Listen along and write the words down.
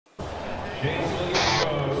For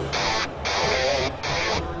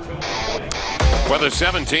the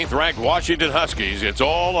 17th ranked Washington Huskies, it's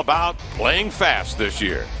all about playing fast this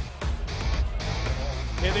year.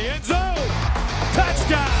 In the end zone,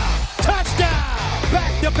 touchdown, touchdown,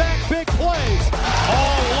 back-to-back big plays.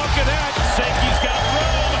 Oh, look at that, Sankey's got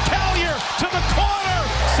room, Callier to the corner,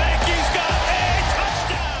 Sankey's got a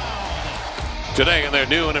touchdown. Today in their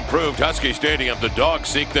new and improved Husky Stadium, the Dogs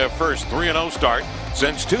seek their first 3-0 start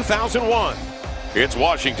since 2001. It's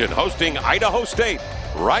Washington hosting Idaho State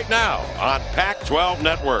right now on Pac-12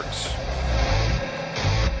 Networks.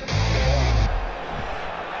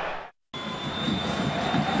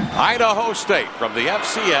 Idaho State from the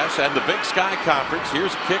FCS and the Big Sky Conference.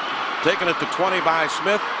 Here's a kick taken at the 20 by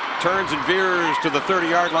Smith. Turns and veers to the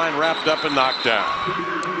 30-yard line, wrapped up and knocked down.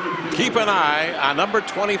 Keep an eye on number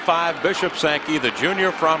 25, Bishop Sankey, the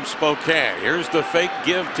junior from Spokane. Here's the fake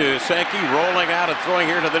give to Sankey, rolling out and throwing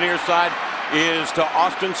here to the near side is to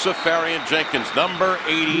Austin Safarian-Jenkins, number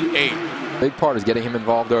 88. Big part is getting him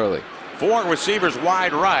involved early. 4 receivers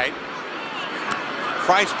wide right.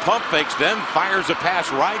 Price pump fakes, then fires a pass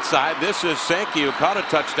right side. This is Sankey, who caught a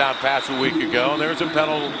touchdown pass a week ago. And there's a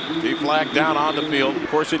penalty flag down on the field, of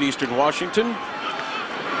course, at Eastern Washington.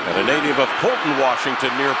 And a native of Colton, Washington,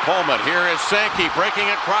 near Pullman. Here is Sankey breaking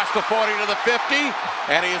across the 40 to the 50.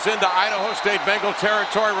 And he is into Idaho State Bengal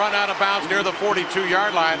territory, run out of bounds near the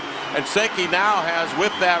 42-yard line. And Sankey now has,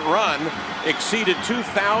 with that run, exceeded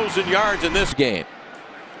 2,000 yards in this game.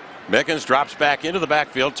 Mickens drops back into the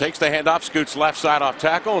backfield, takes the handoff, scoots left side off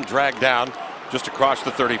tackle, and dragged down just across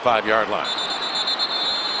the 35-yard line.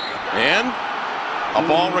 And a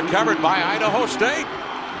ball recovered by Idaho State.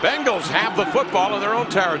 Bengals have the football in their own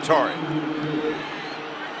territory.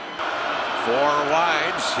 4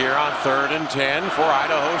 wides here on 3rd and 10 for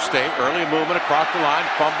Idaho State. Early movement across the line,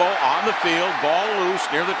 fumble on the field, ball loose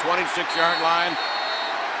near the 26-yard line,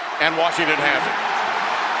 and Washington has it.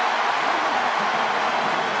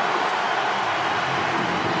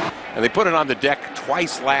 And they put it on the deck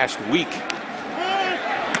twice last week.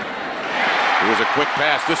 It was a quick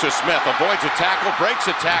pass. This is Smith. Avoids a tackle, breaks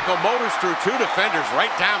a tackle, motors through 2 defenders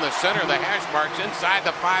right down the center of the hash marks inside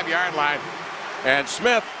the 5-yard line. And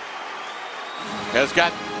Smith has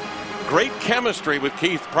got great chemistry with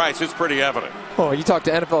Keith Price. It's pretty evident. Oh, you talk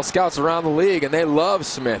to NFL scouts around the league, and they love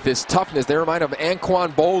Smith. His toughness, they remind him of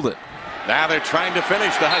Anquan Bolden. Now they're trying to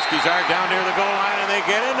finish. The Huskies are down near the goal line, and they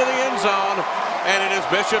get into the end zone. And it is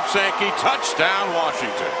Bishop Sankey, touchdown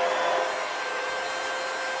Washington.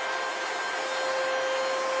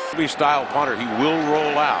 Style punter, he will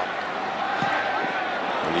roll out.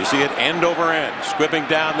 And you see it end over end, squibbing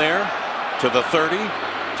down there to the 30.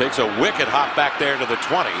 Takes a wicked hop back there to the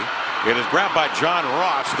 20. It is grabbed by John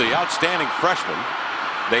Ross, the outstanding freshman.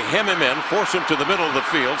 They hem him in, force him to the middle of the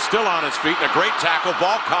field, still on his feet, and a great tackle,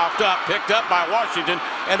 ball coughed up, picked up by Washington,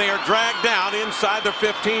 and they are dragged down inside the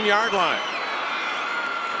 15-yard line.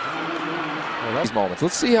 Well, these moments.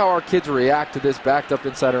 Let's see how our kids react to this backed up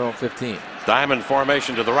inside our own 15. Diamond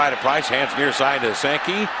formation to the right of Price, hands near side to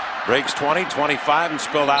Sankey, breaks 20, 25, and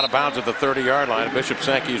spilled out of bounds at the 30-yard line. Bishop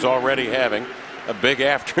Sankey is already having a big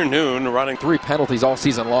afternoon running. 3 penalties all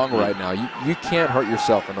season long right now. You can't hurt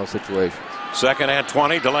yourself in those situations. 2nd and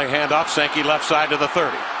 20, delay handoff, Sankey left side to the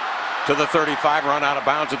 30. To the 35, run out of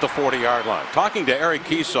bounds at the 40-yard line. Talking to Eric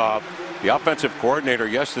Keesaw, the offensive coordinator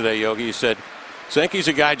yesterday, Yogi, he said, Sankey's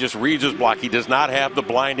a guy just reads his block. He does not have the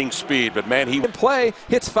blinding speed, but man, he can play,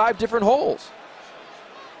 hits 5 different holes.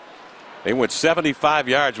 They went 75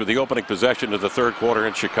 yards with the opening possession of the 3rd quarter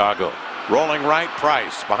in Chicago. Rolling right,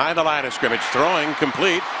 Price behind the line of scrimmage, throwing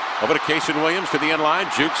complete over to Casey Williams to the end line,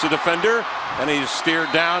 jukes the defender, and he's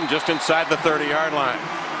steered down just inside the 30-yard line.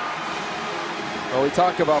 Well, we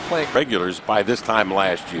talk about playing regulars by this time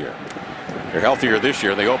last year. They're healthier this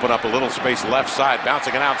year. They open up a little space left side.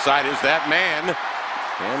 Bouncing it outside is that man.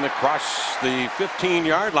 And across the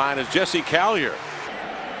 15-yard line is Jesse Callier.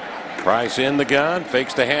 Price in the gun.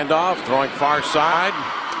 Fakes the handoff. Throwing far side.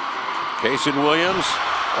 Casey Williams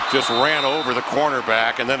just ran over the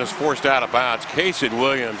cornerback and then is forced out of bounds. Casey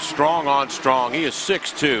Williams, strong on strong. He is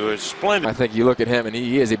 6'2", is splendid. I think you look at him and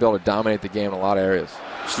he is able to dominate the game in a lot of areas.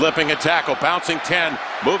 Slipping a tackle, bouncing 10,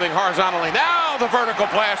 moving horizontally. Now the vertical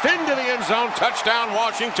blast into the end zone. Touchdown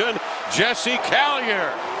Washington, Jesse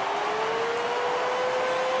Callier.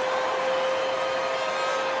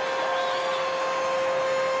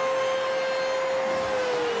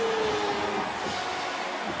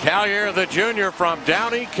 Callier, the junior from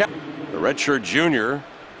Downey, the redshirt junior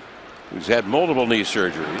who's had multiple knee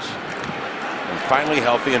surgeries and finally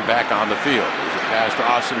healthy and back on the field. Pass to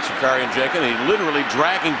Austin Seferian-Jenkins. He literally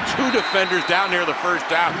dragging two defenders down near the first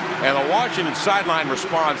down. And the Washington sideline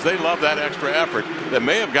response, they love that extra effort that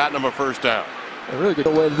may have gotten them a first down. A really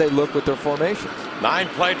good way they look with their formations.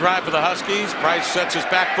 9-play drive for the Huskies. Price sets his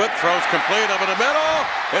back foot, throws complete over the middle.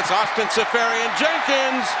 It's Austin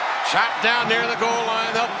Seferian-Jenkins. Chopped down near the goal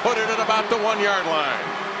line. They'll put it at about the 1-yard line.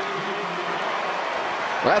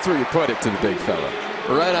 Well, that's where you put it to the big fella.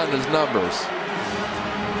 Right on his numbers.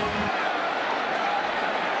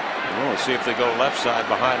 We'll see if they go left side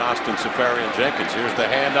behind Austin Seferian-Jenkins. Here's the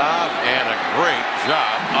handoff, and a great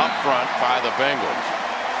job up front by the Bengals.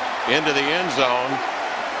 Into the end zone.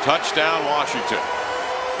 Touchdown, Washington.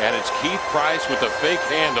 And it's Keith Price with the fake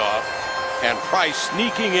handoff, and Price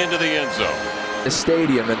sneaking into the end zone. The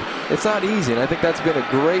stadium, and it's not easy, and I think that's been a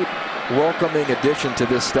great welcoming addition to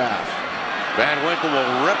this staff. Van Winkle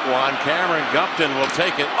will rip one. Cameron Gupton will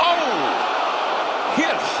take it. Oh!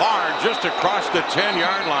 Hit hard just across the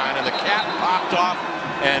 10-yard line, and the cap popped off,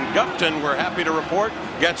 and Gupton, we're happy to report,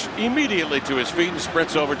 gets immediately to his feet and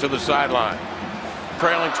sprints over to the sideline.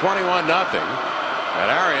 Trailing 21-0, and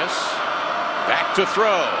Arias back to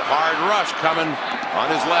throw. Hard rush coming on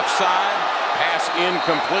his left side. Pass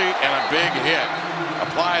incomplete, and a big hit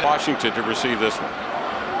applied. Washington to receive this one.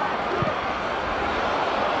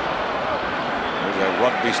 There's a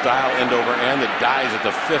rugby-style end over end that dies at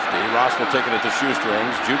the 50. Ross will take it at the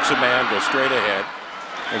shoestrings. Jukes a man, goes straight ahead,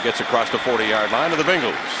 and gets across the 40-yard line of the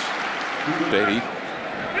Bengals. Beatty,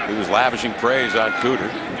 he was lavishing praise on Cooter.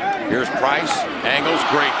 Here's Price, angles,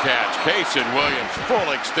 great catch. Cason Williams,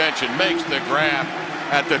 full extension, makes the grab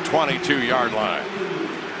at the 22-yard line.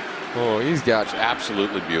 Oh, he's got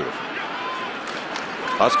absolutely beautiful.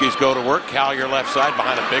 Huskies go to work. Collier left side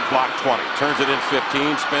behind a big block 20. Turns it in 15,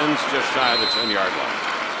 spins just shy of the 10-yard line.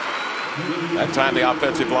 That time the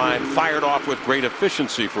offensive line fired off with great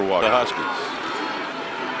efficiency for the Huskies.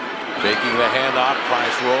 Taking the handoff,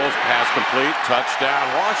 Price rolls, pass complete, touchdown.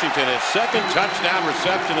 Washington, his second touchdown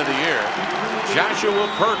reception of the year. Joshua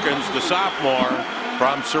Perkins, the sophomore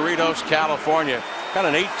from Cerritos, California, got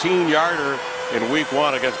an 18-yarder in week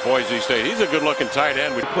 1 against Boise State. He's a good-looking tight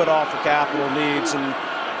end. We put off the capital needs, and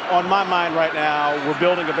on my mind right now, we're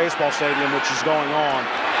building a baseball stadium, which is going on.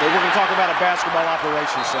 But we're going to talk about a basketball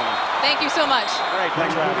operations center. Thank you so much. All right,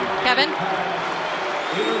 thanks for having me. Kevin?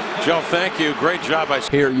 Joe, thank you. Great job by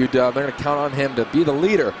here at UW. They're going to count on him to be the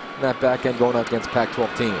leader in that back end going up against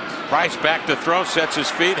Pac-12 teams. Price back to throw, sets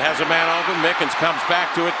his feet, has a man open. Mickens comes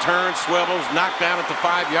back to it, turns, swivels, knocked down at the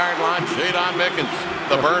 5-yard line. Jadon Mickens,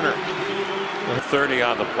 the burner. 30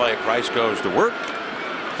 on the play. Price goes to work.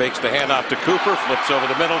 Fakes the handoff to Cooper. Flips over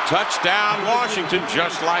the middle. Touchdown, Washington.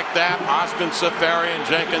 Just like that, Austin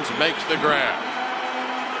Seferian-Jenkins makes the grab.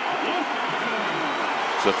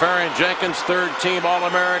 Seferian-Jenkins, third-team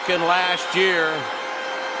All-American last year.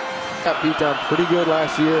 Got beat down pretty good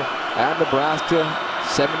last year at Nebraska,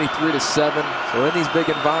 73-7. So in these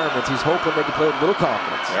big environments, he's hoping they can play with a little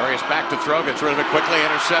confidence. Arias back to throw, gets rid of it quickly,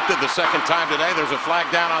 intercepted the second time today. There's a flag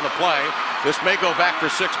down on the play. This may go back for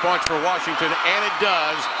 6 points for Washington, and it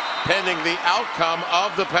does, pending the outcome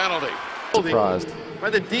of the penalty. Surprised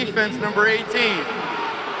by the defense, number 18.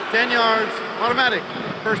 10 yards, automatic,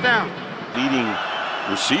 first down. Leading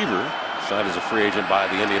receiver, signed as a free agent by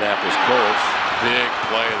the Indianapolis Colts. Big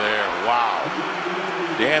play there. Wow.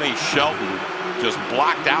 Danny Shelton just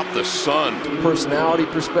blocked out the sun. Personality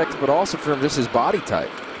perspective, but also from just his body type.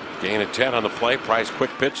 Gain of 10 on the play. Price quick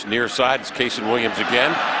pitch near side. It's Cason Williams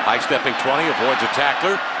again. High stepping 20, avoids a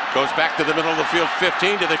tackler. Goes back to the middle of the field,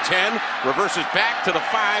 15 to the 10. Reverses back to the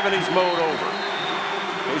 5, and he's mowed over.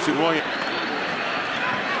 Cason Williams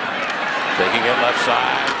taking it left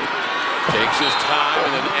side. Takes his time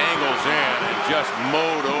and then angles in and just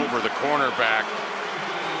mowed over the cornerback.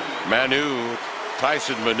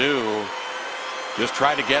 Tyson Manu just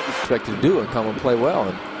tried to get expected to do and come and play well.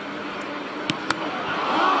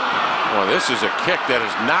 Well, this is a kick that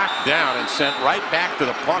is knocked down and sent right back to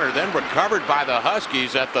the punter, then recovered by the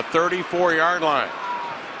Huskies at the 34-yard line.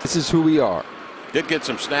 This is who we are. Did get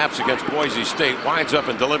some snaps against Boise State. Winds up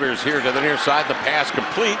and delivers here to the near side. The pass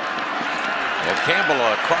complete. And Campbell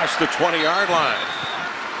across the 20-yard line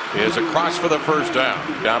is across for the first down.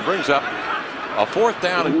 Down brings up a 4th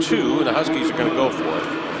down and 2. And the Huskies are going to go for it.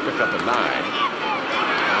 Pick up a 9.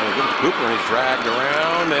 And give it to Cooper, and he's dragged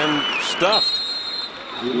around and stuffed.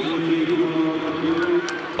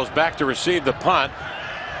 Goes back to receive the punt.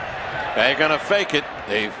 They're going to fake it.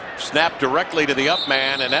 They've snapped directly to the up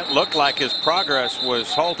man, and that looked like his progress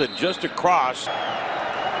was halted just across.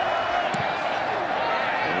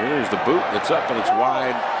 Here's the boot. It's up and it's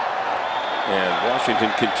wide And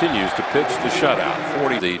Washington continues to pitch the shutout.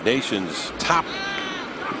 40, the nation's top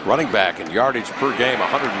running back in yardage per game,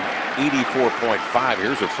 184.5.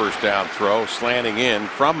 Here's a first down throw, slanting in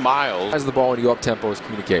from Miles. As the ball when you up tempo is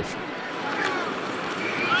communication.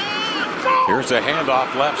 Here's a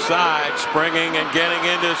handoff left side, springing and getting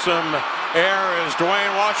into some air is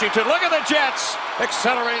Dwayne Washington. Look at the Jets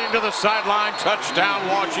accelerating to the sideline. Touchdown,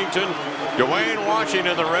 Washington. Dwayne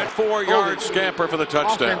Washington, the red 4-yard scamper for the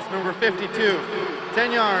touchdown. Offense number 52,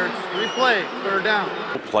 10 yards, replay, third down.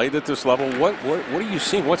 Played at this level. What are you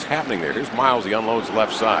seeing? What's happening there? Here's Miles. He unloads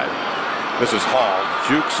left side. This is Hall.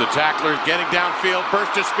 Jukes the tackler, getting downfield.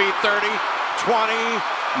 Burst to speed 30, 20.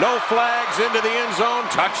 No flags into the end zone.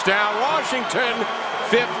 Touchdown, Washington.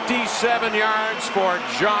 57 yards for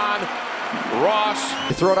John Ross.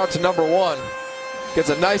 You throw it out to number 1. Gets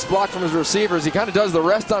a nice block from his receivers. He kind of does the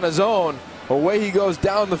rest on his own. Away he goes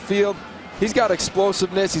down the field. He's got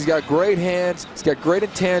explosiveness. He's got great hands. He's got great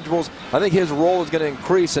intangibles. I think his role is going to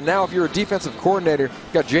increase. And now if you're a defensive coordinator,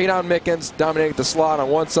 you've got Jadon Mickens dominating the slot on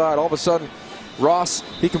one side. All of a sudden, Ross,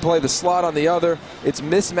 he can play the slot on the other. It's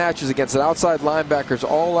mismatches against the outside linebackers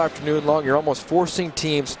all afternoon long. You're almost forcing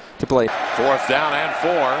teams to play. 4th down and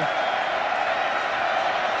 4.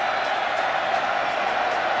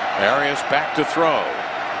 Arias back to throw.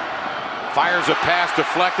 Fires a pass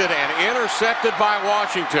deflected and intercepted by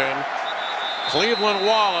Washington. Cleveland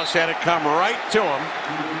Wallace had it come right to him.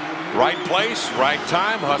 Right place, right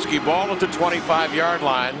time. Husky ball at the 25-yard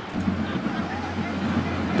line.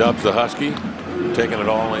 Dubs the Husky, taking it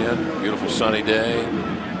all in. Beautiful sunny day.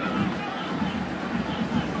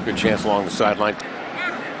 Good chance along the sideline.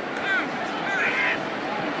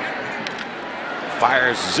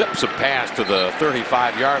 Fires, zips a pass to the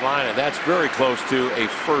 35-yard line, and that's very close to a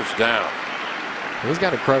first down. He's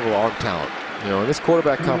got incredible arm talent. You know, this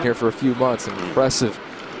quarterback come here for a few months, an impressive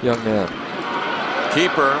young man.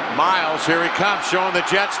 Keeper, Miles, here he comes, showing the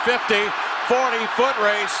Jets 50, 40-foot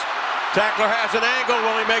race. Tackler has an angle.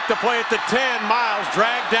 Will he make the play at the 10? Miles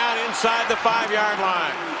dragged down inside the 5-yard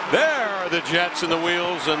line. There are the Jets and the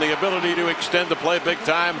wheels and the ability to extend the play big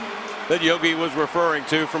time that Yogi was referring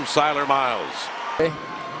to from Siler Miles.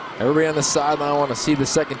 Everybody on the sideline want to see the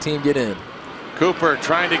second team get in. Cooper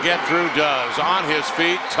trying to get through, does. On his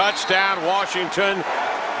feet, touchdown, Washington.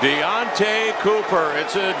 Deontay Cooper.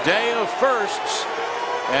 It's a day of firsts,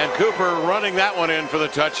 and Cooper running that one in for the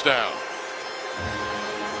touchdown.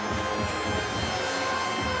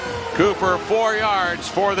 Cooper 4 yards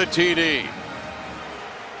for the TD.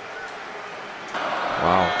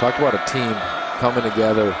 Wow, talk about a team coming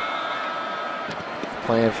together,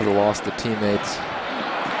 playing for the loss of the teammates.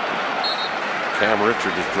 Cam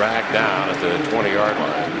Richard is dragged down at the 20-yard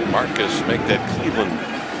line. Marcus make that Cleveland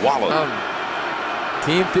wallow.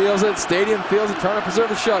 Team feels it, stadium feels it, trying to preserve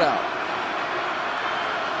a shutout.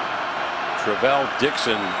 Travell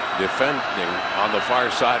Dixon defending on the far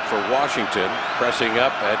side for Washington, pressing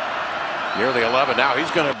up at near the 11. Now he's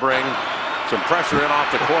going to bring some pressure in off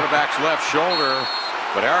the quarterback's left shoulder,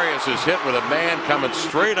 but Arias is hit with a man coming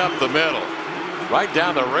straight up the middle, right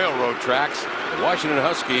down the railroad tracks. The Washington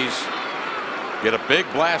Huskies get a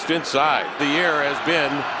big blast inside. The year has been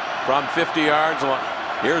from 50 yards.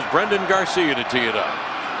 Here's Brendan Garcia to tee it up.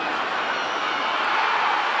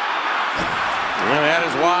 And that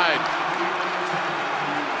is wide.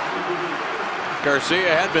 Garcia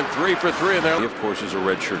had been 3 for 3 in there. He, of course, is a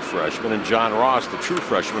redshirt freshman, and John Ross, the true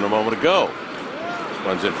freshman, a moment ago,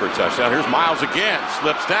 runs in for a touchdown. Here's Miles again,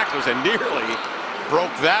 slips tacklers, and nearly broke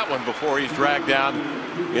that one before he's dragged down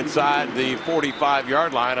inside the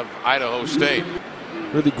 45-yard line of Idaho State.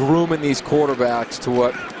 Really grooming these quarterbacks to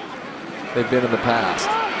what they've been in the past.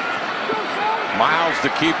 Miles, the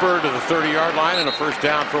keeper, to the 30-yard line, and a first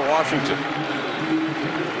down for Washington.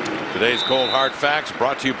 Today's Cold Hard Facts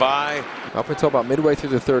brought to you by... Up until about midway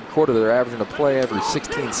through the third quarter, they're averaging a play every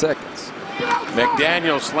 16 seconds.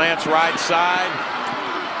 McDaniel slants right side,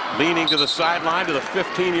 leaning to the sideline to the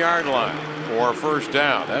 15-yard line for a first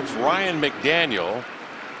down. That's Ryan McDaniel,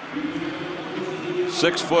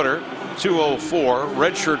 6-footer, 204,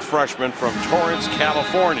 redshirt freshman from Torrance,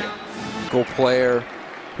 California. Goal player.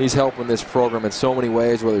 He's helping this program in so many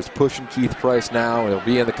ways, whether it's pushing Keith Price now, and he'll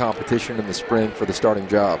be in the competition in the spring for the starting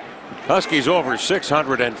job. Huskies over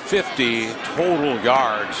 650 total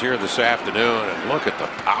yards here this afternoon, and look at the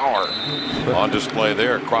power on display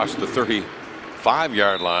there across the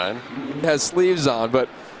 35-yard line. He has sleeves on, but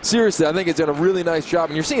seriously, I think it's done a really nice job,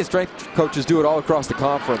 and you're seeing strength coaches do it all across the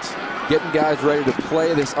conference, getting guys ready to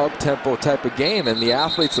play this up-tempo type of game, and the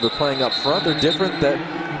athletes that are playing up front are different that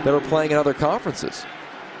are playing in other conferences.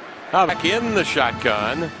 Back in the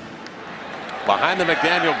shotgun. Behind the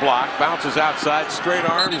McDaniel block, bounces outside, straight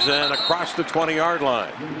arms, and across the 20-yard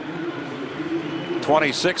line.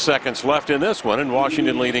 26 seconds left in this one, and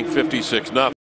Washington leading 56-0.